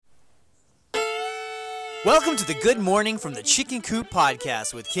Welcome to the Good Morning from the Chicken Coop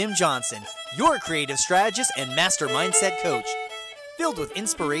podcast with Kim Johnson, your creative strategist and master mindset coach. Filled with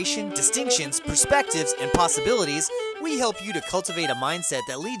inspiration, distinctions, perspectives, and possibilities, we help you to cultivate a mindset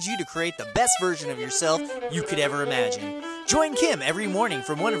that leads you to create the best version of yourself you could ever imagine. Join Kim every morning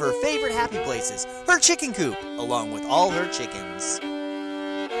from one of her favorite happy places, her chicken coop, along with all her chickens.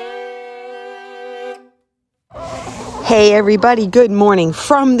 Hey everybody, good morning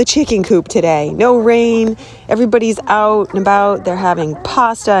from the chicken coop today. No rain, everybody's out and about. They're having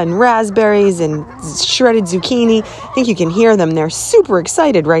pasta and raspberries and shredded zucchini. I think you can hear them. They're super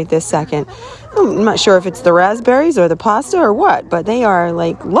excited right this second. I'm not sure if it's the raspberries or the pasta or what, but they are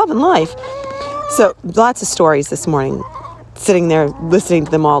like loving life. So lots of stories this morning, sitting there listening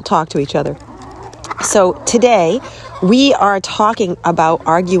to them all talk to each other. So today we are talking about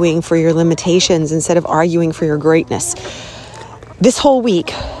arguing for your limitations instead of arguing for your greatness. This whole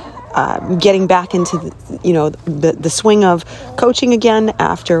week, getting back into the swing of coaching again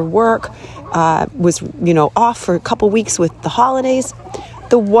after work, was off for a couple weeks with the holidays.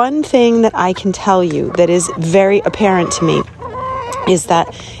 The one thing that I can tell you that is very apparent to me is that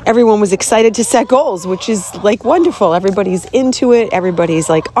everyone was excited to set goals, which is like wonderful. Everybody's into it. Everybody's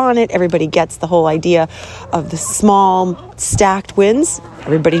like on it. Everybody gets the whole idea of the small stacked wins.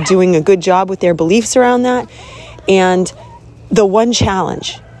 Everybody doing a good job with their beliefs around that. And the one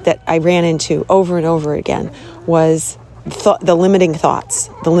challenge that I ran into over and over again was the limiting thoughts,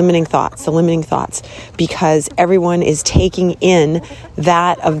 because everyone is taking in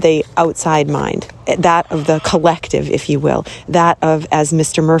that of the outside mind, that of the collective, if you will, that of, as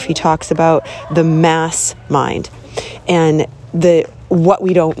Mr. Murphy talks about, the mass mind and what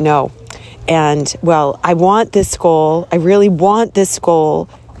we don't know. And, well, I want this goal. I really want this goal.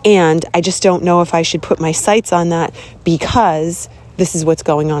 And I just don't know if I should put my sights on that because this is what's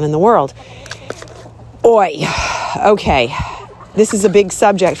going on in the world. Oi. Okay. This is a big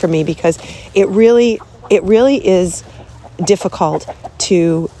subject for me because it really is difficult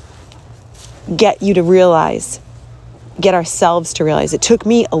to get you to realize, get ourselves to realize. It took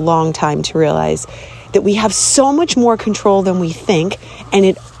me a long time to realize that we have so much more control than we think, and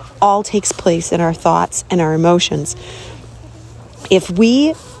it all takes place in our thoughts and our emotions. If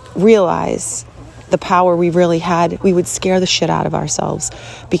we realize the power we really had, we would scare the shit out of ourselves,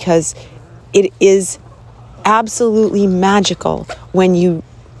 because it is absolutely magical when you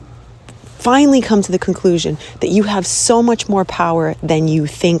finally come to the conclusion that you have so much more power than you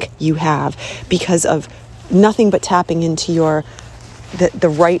think you have because of nothing but tapping into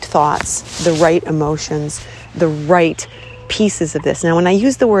the right thoughts, the right emotions, the right pieces of this. Now, when I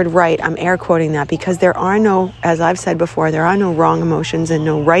use the word right, I'm air quoting that because there are no, as I've said before, there are no wrong emotions and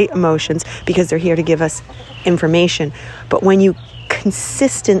no right emotions because they're here to give us information. But when you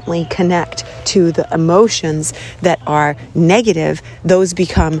consistently connect to the emotions that are negative, those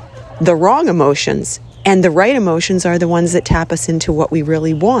become the wrong emotions. And the right emotions are the ones that tap us into what we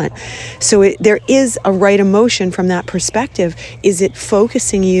really want. So there is a right emotion from that perspective. Is it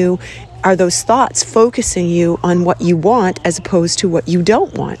focusing you? Are those thoughts focusing you on what you want as opposed to what you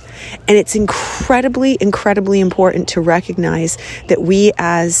don't want? And it's incredibly, incredibly important to recognize that we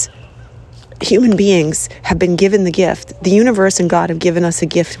as human beings have been given the gift. The universe and God have given us a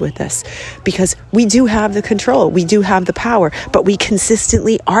gift with this because we do have the control. We do have the power, but we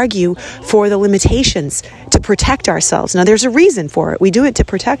consistently argue for the limitations to protect ourselves. Now, there's a reason for it. We do it to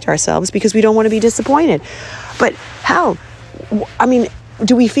protect ourselves because we don't want to be disappointed. But how? I mean,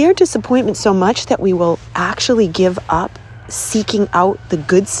 do we fear disappointment so much that we will actually give up seeking out the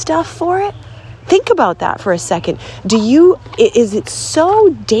good stuff for it? Think about that for a second. Is it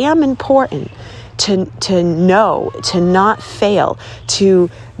so damn important to know, to not fail, to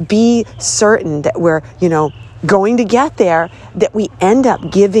be certain that we're, going to get there, that we end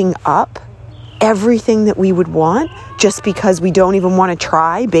up giving up everything that we would want just because we don't even want to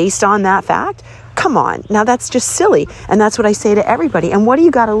try based on that fact? Come on. Now that's just silly. And that's what I say to everybody. And what do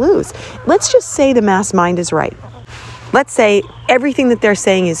you got to lose? Let's just say the mass mind is right. Let's say everything that they're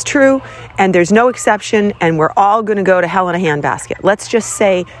saying is true and there's no exception and we're all going to go to hell in a handbasket. Let's just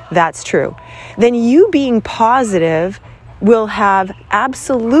say that's true. Then you being positive will have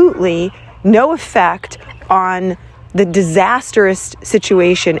absolutely no effect on the disastrous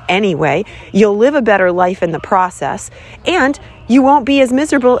situation anyway. You'll live a better life in the process, and you won't be as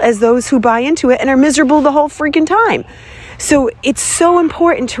miserable as those who buy into it and are miserable the whole freaking time. So it's so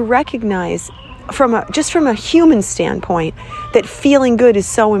important to recognize from a human standpoint that feeling good is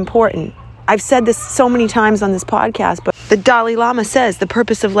so important. I've said this so many times on this podcast, but the Dalai Lama says the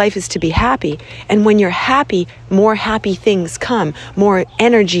purpose of life is to be happy. And when you're happy, more happy things come, more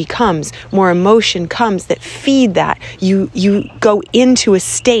energy comes, more emotion comes that feed that. You go into a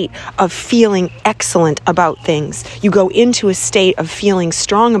state of feeling excellent about things. You go into a state of feeling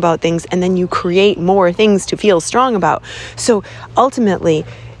strong about things, and then you create more things to feel strong about. So ultimately,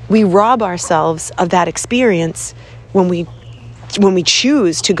 we rob ourselves of that experience when we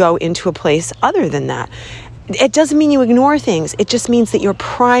choose to go into a place other than that. It doesn't mean you ignore things. It just means that your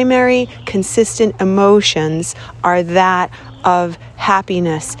primary consistent emotions are that of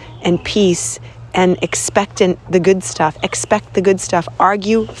happiness and peace and expectant the good stuff. Expect the good stuff.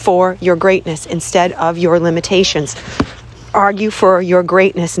 Argue for your greatness instead of your limitations. Argue for your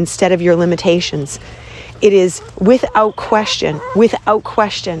greatness instead of your limitations. It is without question,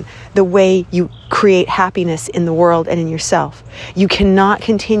 the way you create happiness in the world and in yourself. You cannot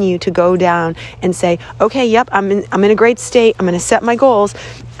continue to go down and say, okay, yep, I'm in a great state. I'm going to set my goals.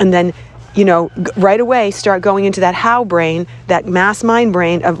 And then, right away start going into that how brain, that mass mind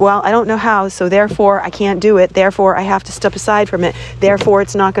brain of, well, I don't know how, so therefore I can't do it. Therefore I have to step aside from it. Therefore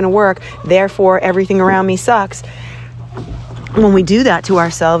it's not going to work. Therefore everything around me sucks. When we do that to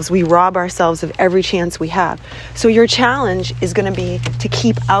ourselves, we rob ourselves of every chance we have. So your challenge is going to be to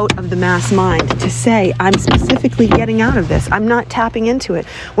keep out of the mass mind, to say, I'm specifically getting out of this. I'm not tapping into it.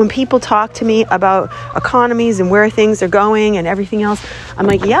 When people talk to me about economies and where things are going and everything else, I'm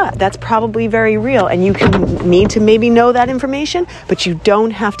like, yeah, that's probably very real. And you can need to maybe know that information, but you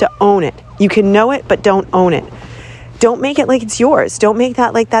don't have to own it. You can know it, but don't own it. Don't make it like it's yours. Don't make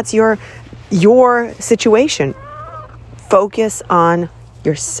that like that's your situation. Focus on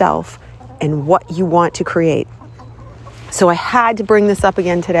yourself and what you want to create. So I had to bring this up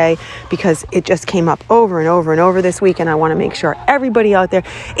again today because it just came up over and over and over this week, and I want to make sure everybody out there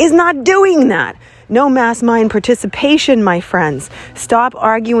is not doing that. No mass mind participation, my friends. Stop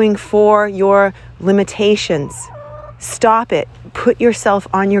arguing for your limitations. Stop it. Put yourself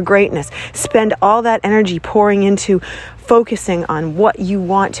on your greatness. Spend all that energy pouring into focusing on what you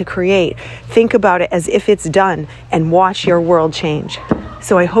want to create. Think about it as if it's done and watch your world change.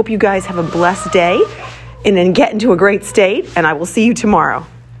 So I hope you guys have a blessed day and then get into a great state, and I will see you tomorrow.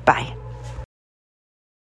 Bye.